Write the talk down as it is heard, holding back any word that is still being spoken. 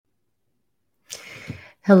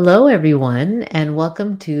Hello, everyone, and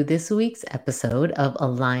welcome to this week's episode of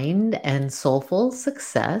Aligned and Soulful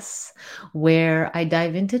Success, where I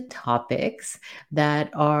dive into topics that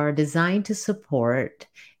are designed to support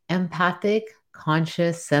empathic,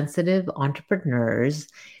 conscious, sensitive entrepreneurs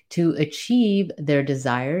to achieve their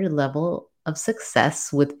desired level of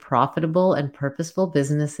success with profitable and purposeful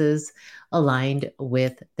businesses aligned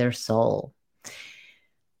with their soul.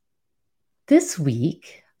 This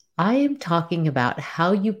week, I am talking about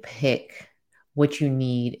how you pick what you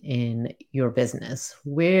need in your business.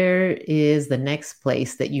 Where is the next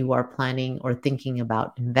place that you are planning or thinking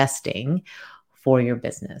about investing for your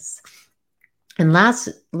business? And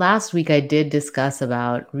last week I did discuss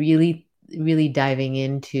about really diving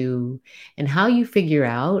into and how you figure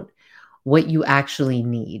out what you actually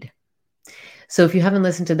need. So if you haven't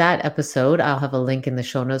listened to that episode, I'll have a link in the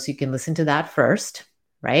show notes. You can listen to that first,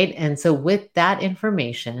 right? And so with that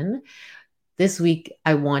information, this week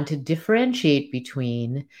I want to differentiate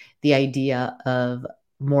between the idea of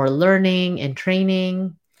more learning and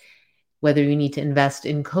training, whether you need to invest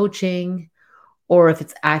in coaching, or if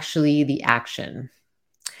it's actually the action.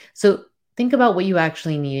 So think about what you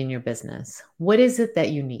actually need in your business. What is it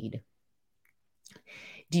that you need?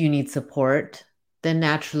 Do you need support? Then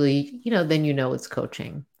naturally, then it's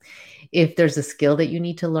coaching. If there's a skill that you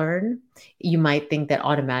need to learn, you might think that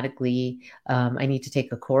automatically I need to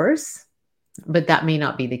take a course, but that may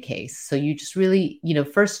not be the case. So you just really,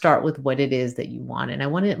 first start with what it is that you want. And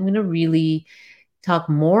I'm going to really talk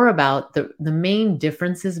more about the main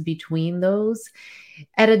differences between those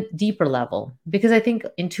at a deeper level, because I think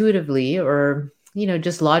intuitively or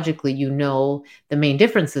just logically, the main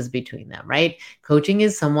differences between them, right? Coaching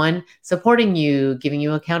is someone supporting you, giving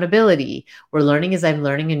you accountability. Where learning is I'm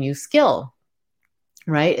learning a new skill,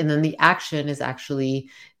 right? And then the action is actually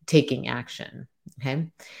taking action,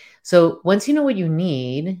 okay? So once you know what you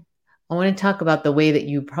need, I want to talk about the way that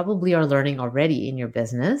you probably are learning already in your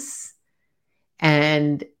business.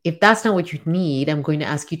 And if that's not what you need, I'm going to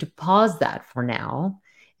ask you to pause that for now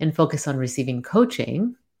and focus on receiving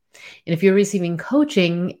coaching. And if you're receiving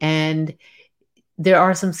coaching and there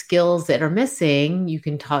are some skills that are missing, you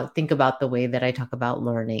can think about the way that I talk about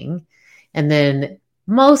learning. And then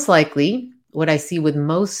most likely, what I see with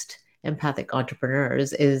most empathic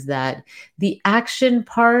entrepreneurs is that the action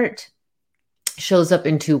part shows up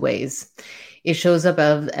in two ways. It shows up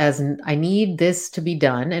as I need this to be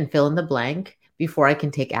done and fill in the blank before I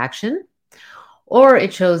can take action. Or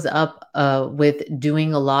it shows up with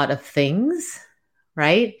doing a lot of things,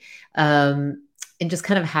 right? And just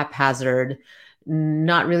kind of haphazard,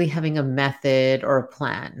 not really having a method or a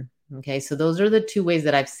plan. Okay, so those are the two ways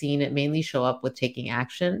that I've seen it mainly show up with taking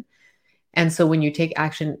action. And so when you take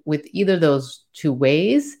action with either those two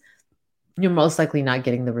ways, you're most likely not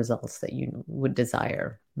getting the results that you would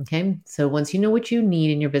desire. Okay, so once you know what you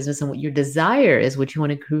need in your business and what your desire is, what you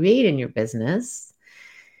want to create in your business,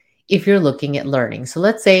 if you're looking at learning. So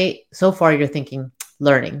let's say so far you're thinking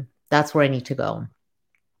learning, that's where I need to go.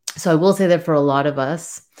 So I will say that for a lot of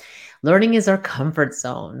us, learning is our comfort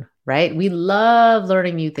zone, right? We love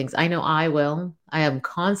learning new things. I know I will. I am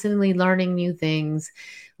constantly learning new things,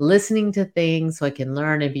 listening to things so I can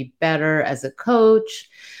learn and be better as a coach,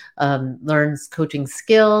 learns coaching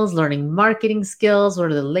skills, learning marketing skills.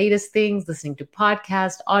 What are the latest things? Listening to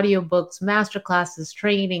podcasts, audiobooks, masterclasses,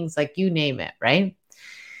 trainings, like you name it, right?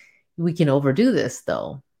 We can overdo this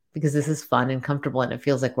though, because this is fun and comfortable and it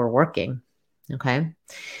feels like we're working. Okay.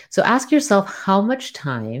 So ask yourself, how much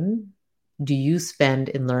time do you spend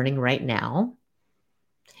in learning right now?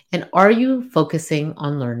 And are you focusing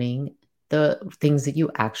on learning the things that you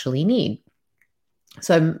actually need?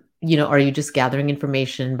 So are you just gathering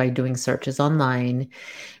information by doing searches online?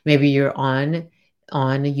 Maybe you're on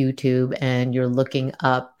YouTube and you're looking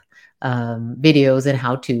up videos and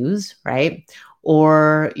how-tos, right?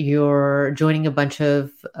 Or you're joining a bunch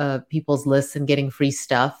of people's lists and getting free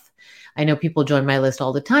stuff. I know people join my list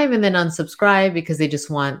all the time and then unsubscribe because they just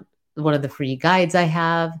want one of the free guides I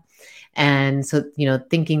have. And so,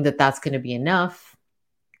 thinking that that's going to be enough.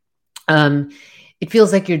 It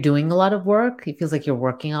feels like you're doing a lot of work. It feels like you're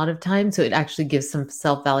working out of time. So it actually gives some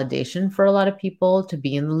self-validation for a lot of people to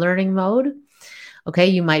be in the learning mode. Okay,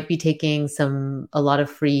 you might be taking a lot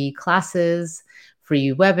of free classes,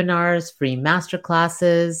 free webinars, free master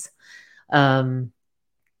classes.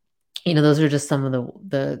 Those are just some of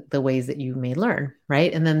the ways that you may learn,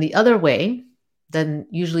 right? And then the other way, then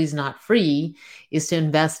usually is not free, is to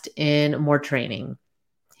invest in more training.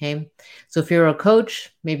 Okay. So if you're a coach,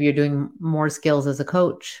 maybe you're doing more skills as a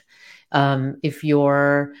coach. If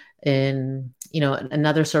you're in,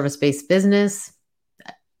 another service-based business,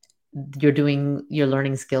 you're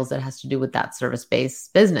learning skills that has to do with that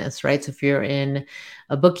service-based business, right? So if you're in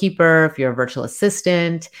a bookkeeper, if you're a virtual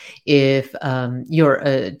assistant, if you're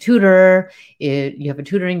a tutor, if you have a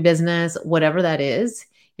tutoring business, whatever that is,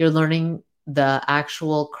 you're learning the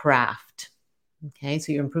actual craft. Okay,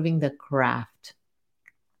 so you're improving the craft.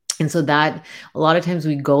 And so that a lot of times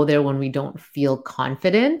we go there when we don't feel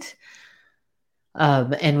confident.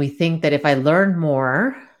 And we think that if I learn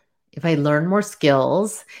more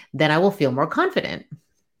skills, then I will feel more confident.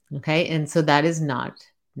 Okay. And so that is not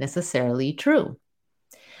necessarily true.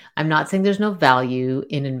 I'm not saying there's no value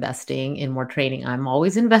in investing in more training. I'm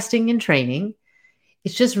always investing in training.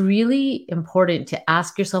 It's just really important to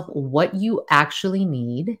ask yourself what you actually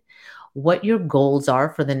need, what your goals are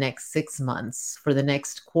for the next 6 months, for the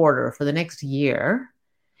next quarter, for the next year,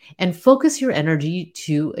 and focus your energy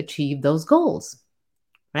to achieve those goals,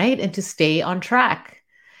 right? And to stay on track.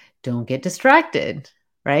 Don't get distracted,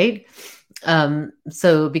 right?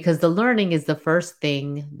 So because the learning is the first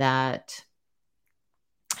thing that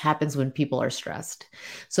happens when people are stressed.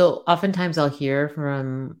 So oftentimes I'll hear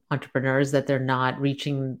from entrepreneurs that they're not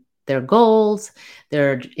reaching their goals,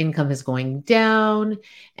 their income is going down.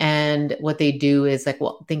 And what they do is like,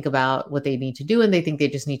 well, think about what they need to do. And they think they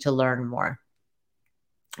just need to learn more,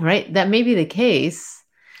 right? That may be the case.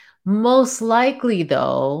 Most likely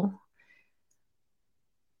though,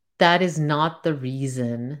 that is not the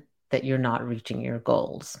reason that you're not reaching your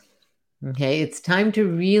goals. Okay, it's time to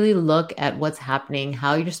really look at what's happening,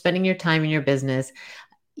 how you're spending your time in your business,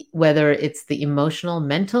 whether it's the emotional,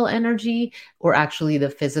 mental energy, or actually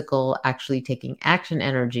the physical, actually taking action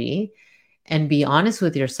energy, and be honest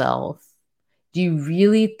with yourself. Do you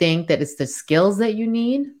really think that it's the skills that you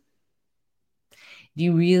need? Do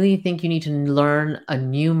you really think you need to learn a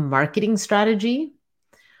new marketing strategy?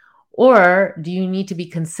 Or do you need to be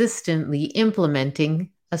consistently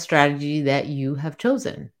implementing a strategy that you have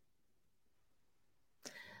chosen?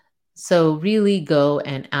 So really go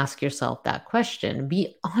and ask yourself that question.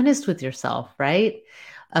 Be honest with yourself, right?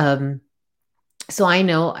 So I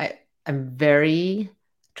know I'm very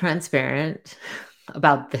transparent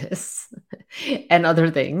about this and other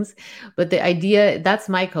things, but the idea, that's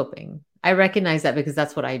my coping. I recognize that because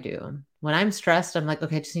that's what I do. When I'm stressed, I'm like,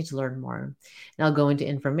 okay, I just need to learn more. And I'll go into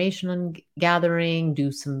information gathering,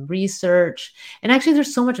 do some research. And actually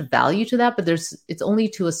there's so much value to that, but it's only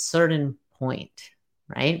to a certain point,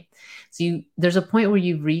 right? So there's a point where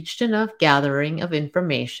you've reached enough gathering of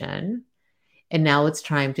information and now it's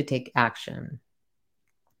time to take action.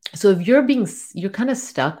 So if you're kind of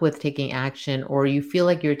stuck with taking action, or you feel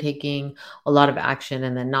like you're taking a lot of action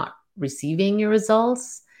and then not receiving your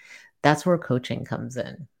results, that's where coaching comes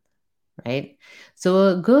in, right? So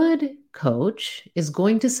a good coach is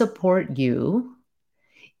going to support you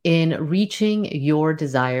in reaching your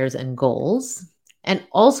desires and goals, and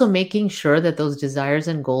also making sure that those desires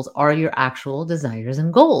and goals are your actual desires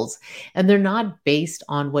and goals. And they're not based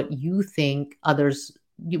on what you think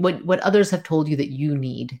what others have told you that you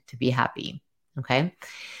need to be happy. Okay.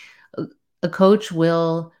 A coach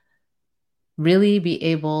will really be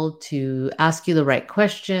able to ask you the right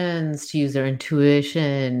questions, to use their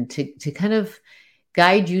intuition, to kind of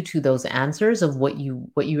guide you to those answers of what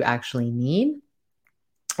you actually need.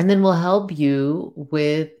 And then we'll help you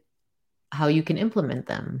with how you can implement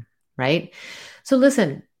them, right? So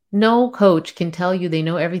listen, no coach can tell you they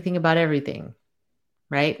know everything about everything,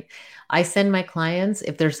 right? I send my clients,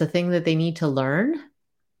 if there's a thing that they need to learn,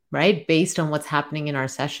 right, based on what's happening in our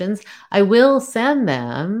sessions, I will send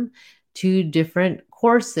them to different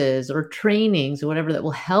courses or trainings or whatever that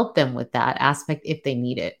will help them with that aspect if they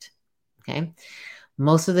need it. Okay.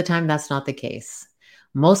 Most of the time, that's not the case.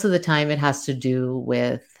 Most of the time, it has to do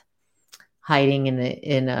with hiding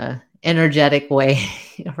in a energetic way,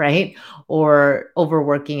 right? Or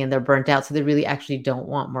overworking and they're burnt out. So they really actually don't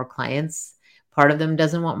want more clients. Part of them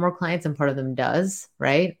doesn't want more clients and part of them does,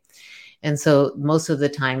 right? And so most of the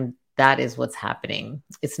time, that is what's happening.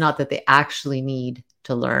 It's not that they actually need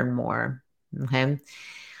to learn more, okay?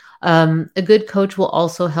 A good coach will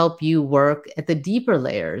also help you work at the deeper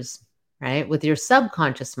layers, right? With your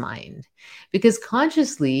subconscious mind. Because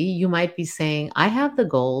consciously, you might be saying, I have the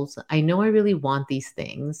goals. I know I really want these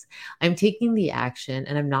things. I'm taking the action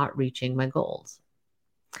and I'm not reaching my goals.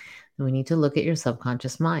 And we need to look at your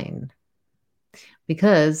subconscious mind.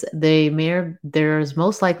 Because there's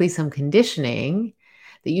most likely some conditioning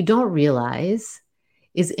that you don't realize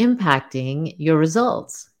is impacting your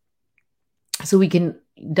results. So we can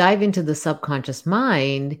dive into the subconscious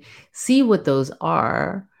mind, see what those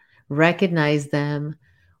are, recognize them,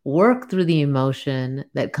 work through the emotion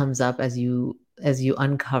that comes up as you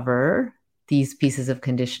uncover these pieces of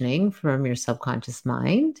conditioning from your subconscious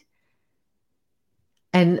mind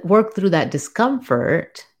and work through that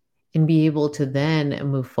discomfort and be able to then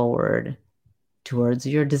move forward towards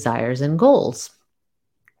your desires and goals.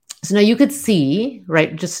 So now you could see,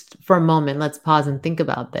 right, just for a moment, let's pause and think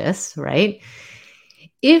about this, right?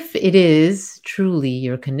 If it is truly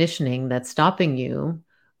your conditioning that's stopping you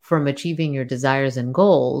from achieving your desires and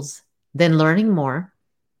goals, then learning more,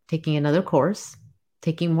 taking another course,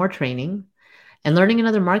 taking more training, and learning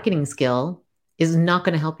another marketing skill is not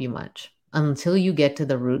going to help you much until you get to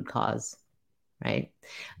the root cause, right?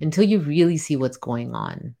 Until you really see what's going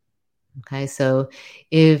on. Okay, so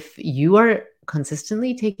if you are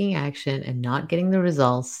consistently taking action and not getting the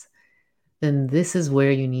results, then this is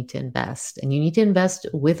where you need to invest. And you need to invest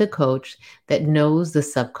with a coach that knows the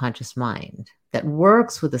subconscious mind, that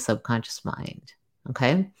works with the subconscious mind.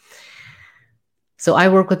 Okay. So I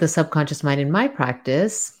work with the subconscious mind in my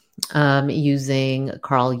practice using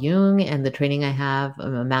Carl Jung and the training I have.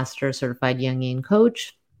 I'm a master certified Jungian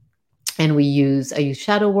coach. And I use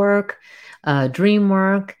shadow work, dream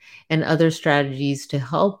work, and other strategies to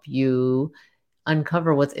help you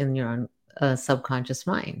uncover what's in your own subconscious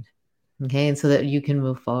mind. Okay. And so that you can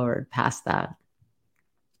move forward past that.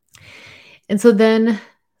 And so then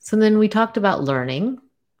we talked about learning,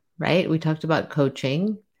 right? We talked about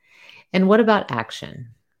coaching. And what about action?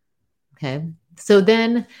 Okay. So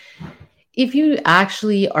then if you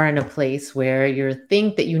actually are in a place where you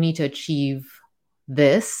think that you need to achieve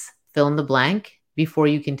this, fill in the blank before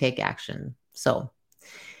you can take action. So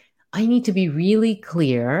I need to be really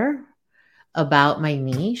clear about my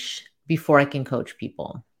niche before I can coach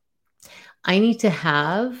people. I need to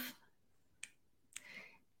have,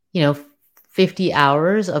 50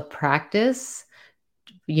 hours of practice,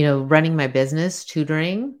 running my business,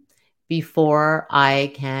 tutoring before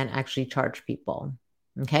I can actually charge people.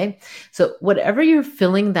 Okay. So whatever you're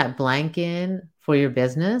filling that blank in for your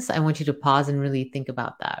business, I want you to pause and really think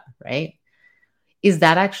about that, right? Is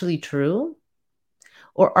that actually true?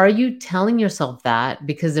 Or are you telling yourself that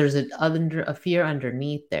because there's a fear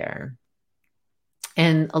underneath there?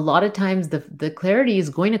 And a lot of times the clarity is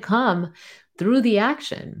going to come through the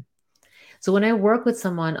action. So when I work with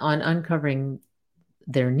someone on uncovering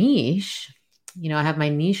their niche, I have my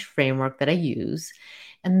niche framework that I use.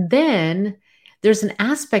 And then there's an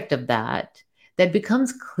aspect of that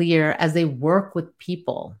becomes clear as they work with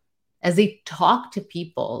people, as they talk to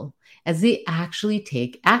people, as they actually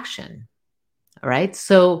take action. All right.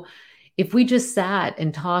 So if we just sat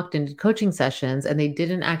and talked in coaching sessions and they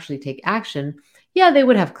didn't actually take action, yeah, they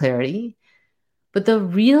would have clarity. But the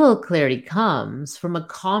real clarity comes from a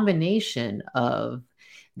combination of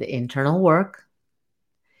the internal work,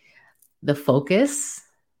 the focus,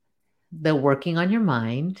 the working on your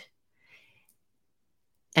mind,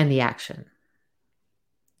 and the action,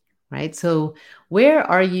 right? So where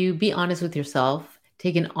are you? Be honest with yourself.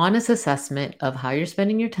 Take an honest assessment of how you're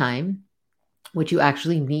spending your time, what you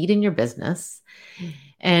actually need in your business,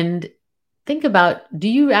 and think about, do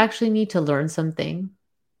you actually need to learn something?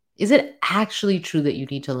 Is it actually true that you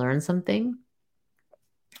need to learn something?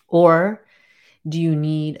 Or do you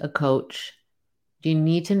need a coach? Do you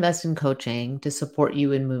need to invest in coaching to support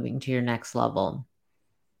you in moving to your next level?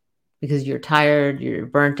 Because you're tired, you're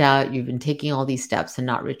burnt out, you've been taking all these steps and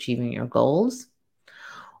not achieving your goals?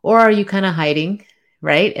 Or are you kind of hiding,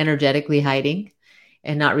 right? Energetically hiding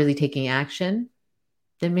and not really taking action?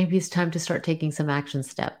 Then maybe it's time to start taking some action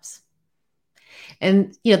steps.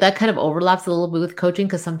 And, that kind of overlaps a little bit with coaching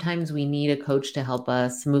because sometimes we need a coach to help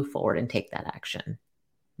us move forward and take that action.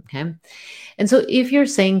 Okay. And so if you're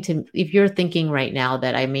thinking right now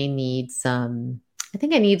that I need some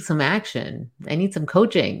action, I need some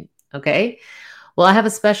coaching. Okay. Well, I have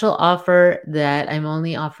a special offer that I'm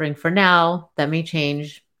only offering for now. That may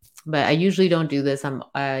change, but I usually don't do this. I'm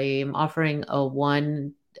offering a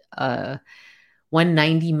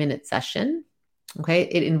 190-minute session. Okay.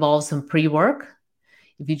 It involves some pre-work.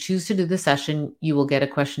 If you choose to do the session, you will get a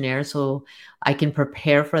questionnaire so I can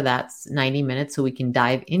prepare for that 90 minutes so we can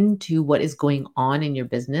dive into what is going on in your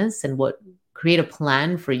business and create a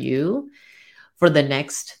plan for you for the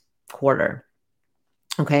next quarter.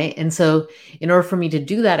 Okay. And so in order for me to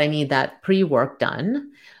do that, I need that pre-work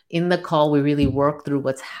done. In the call, we really work through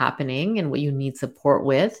what's happening and what you need support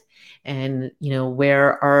with and,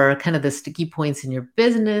 where are kind of the sticky points in your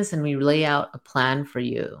business, and we lay out a plan for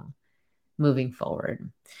you moving forward.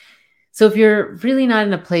 So if you're really not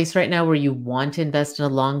in a place right now where you want to invest in a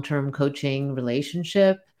long-term coaching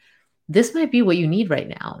relationship, this might be what you need right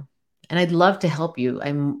now. And I'd love to help you. I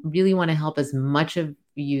really want to help as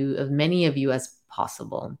many of you as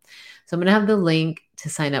possible. So I'm going to have the link to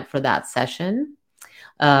sign up for that session.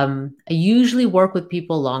 I usually work with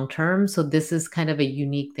people long term, so this is kind of a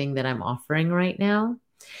unique thing that I'm offering right now.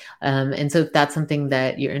 And so if that's something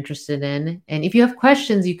that you're interested in, and if you have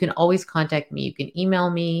questions, you can always contact me. You can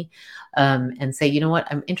email me and say, you know what,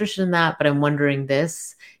 I'm interested in that, but I'm wondering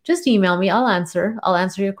this. Just email me. I'll answer. I'll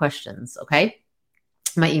answer your questions. Okay.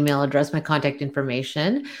 My email address, my contact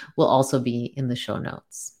information will also be in the show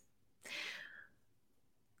notes.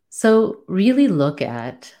 So really look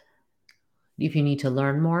at if you need to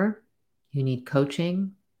learn more, you need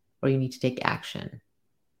coaching, or you need to take action.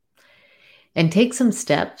 And take some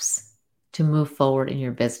steps to move forward in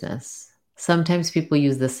your business. Sometimes people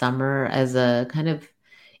use the summer as a kind of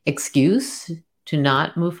excuse to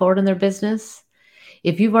not move forward in their business.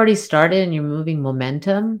 If you've already started and you're moving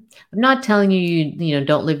momentum, I'm not telling you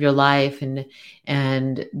don't live your life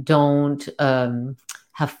and don't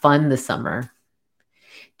have fun this summer.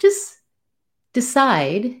 Just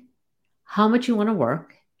decide how much you want to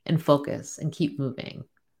work and focus and keep moving,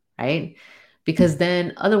 right? Because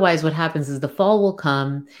then otherwise what happens is the fall will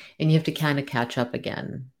come and you have to kind of catch up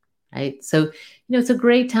again, right? So, it's a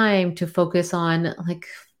great time to focus on like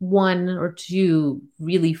one or two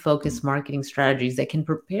really focused marketing strategies that can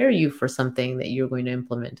prepare you for something that you're going to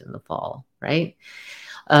implement in the fall, right?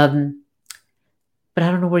 But I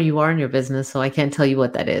don't know where you are in your business, so I can't tell you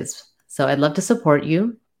what that is. So I'd love to support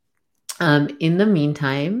you. In the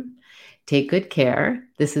meantime, take good care.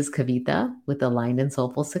 This is Kavita with Aligned and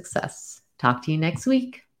Soulful Success. Talk to you next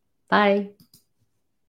week. Bye.